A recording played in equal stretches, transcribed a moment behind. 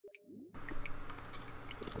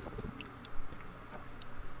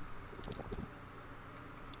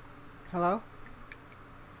Hello?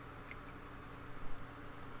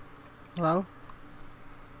 Hello?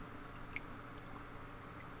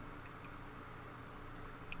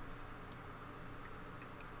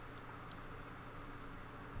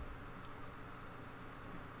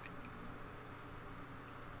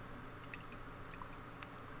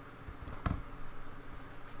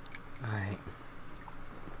 Alright.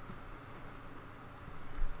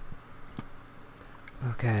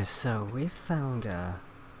 Okay, so we found a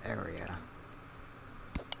area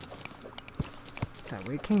that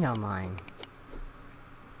we can now mine.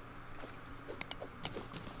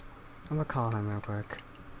 I'm gonna call him real quick.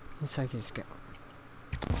 He's like he's getting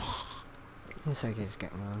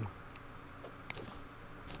on.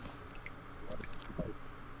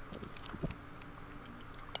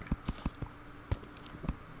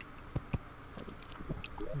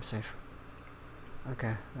 I'm safe.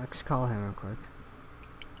 Okay, let's call him real quick.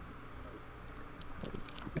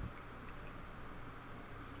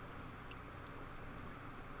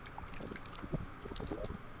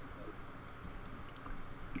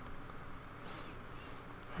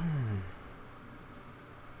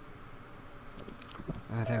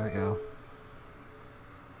 Oh, there we go.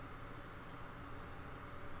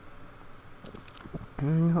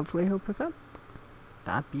 And hopefully he'll pick up.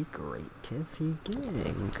 That'd be great if he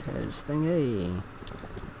did, cause thingy.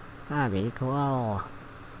 That'd be cool.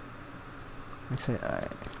 Exit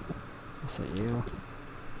you.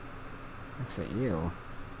 Exit you.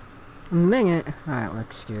 Dang it! Alright,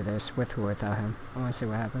 let's do this with or without him. I wanna see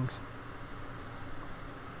what happens.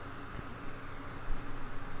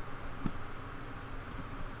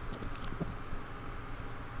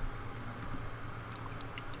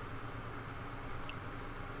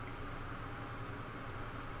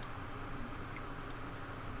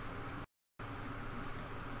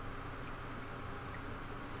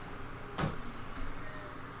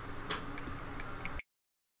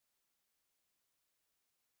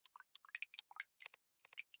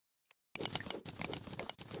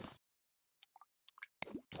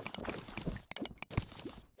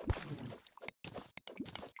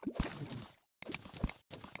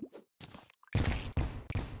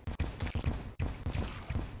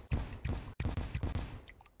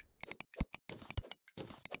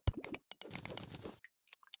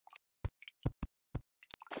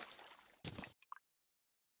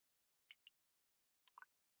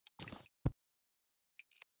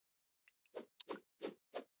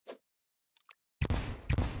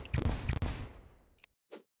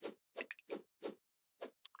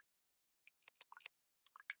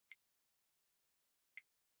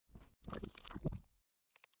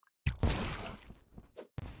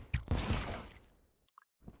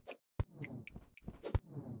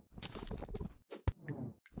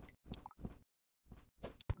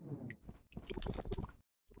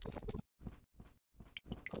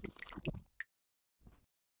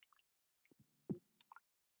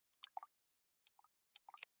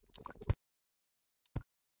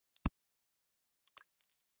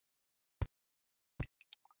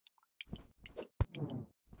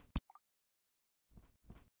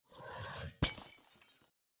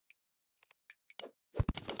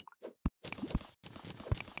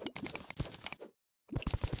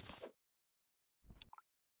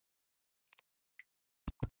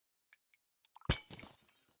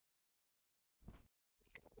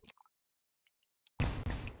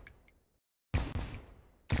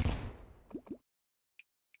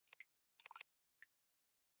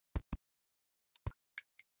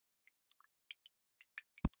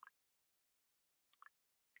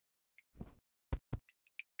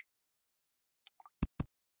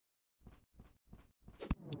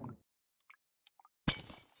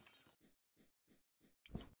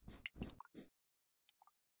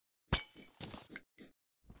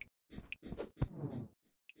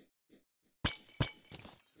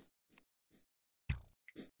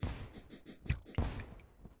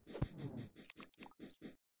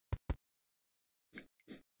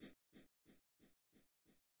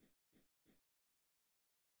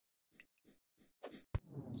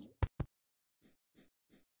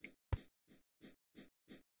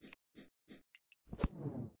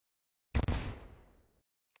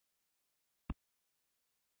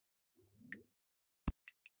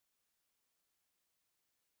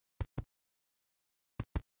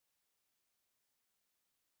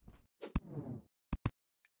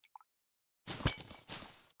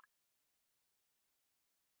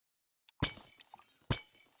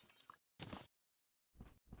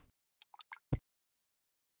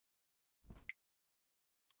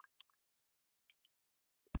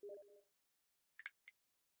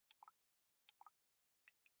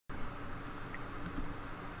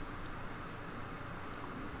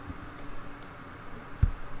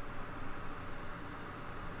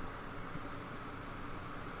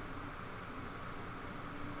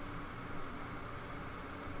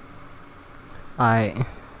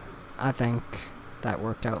 I think that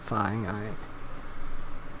worked out fine.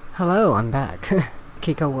 Hello, I'm back.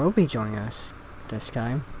 Kiko will be joining us this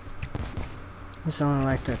time. It's only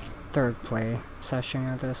like the third play session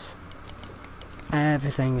of this.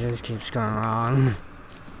 Everything just keeps going wrong.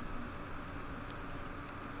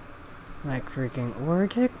 Like freaking, where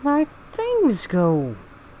did my things go?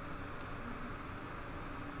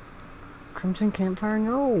 Crimson Campfire,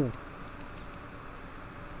 no.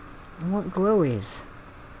 I want glowies.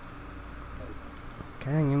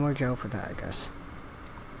 Okay, I need more gel for that, I guess.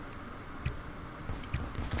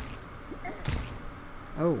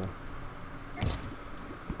 Oh.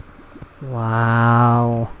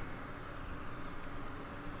 Wow.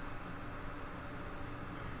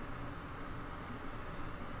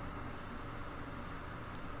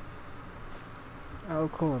 Oh,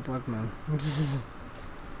 cool, a blood moon.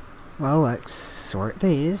 Well, let's sort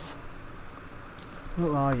these.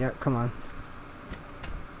 Oh, yeah, come on.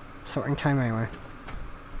 Sorting time anyway.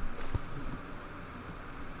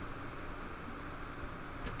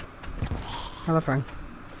 Hello, friend.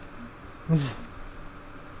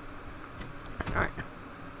 Alright.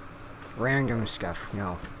 Random stuff.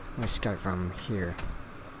 No. Let's start from here.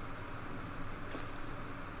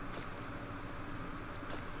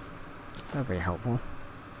 That'll be helpful.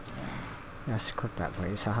 Yes, equip that,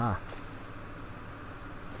 please. Haha.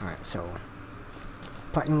 Alright, so.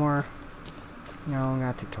 Platinum ore. No,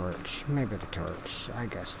 not the torch. Maybe the torch. I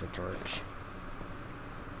guess the torch.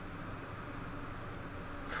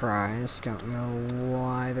 Fries. Don't know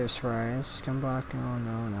why there's fries. Come back. Oh,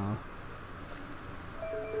 no, no.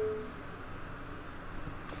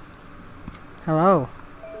 Hello.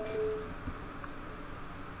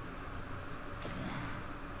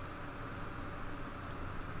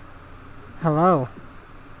 Hello.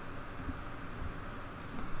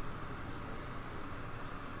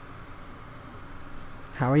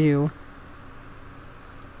 How are you?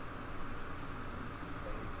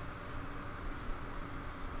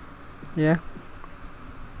 Yeah.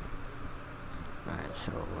 Alright,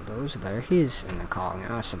 so those are there. He's in the call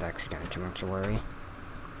now, so that's not too much to worry.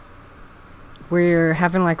 We're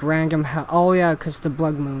having like random oh yeah, because the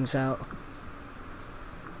blood moon's out.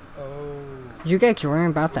 Oh. You get to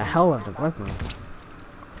learn about the hell of the blood moon.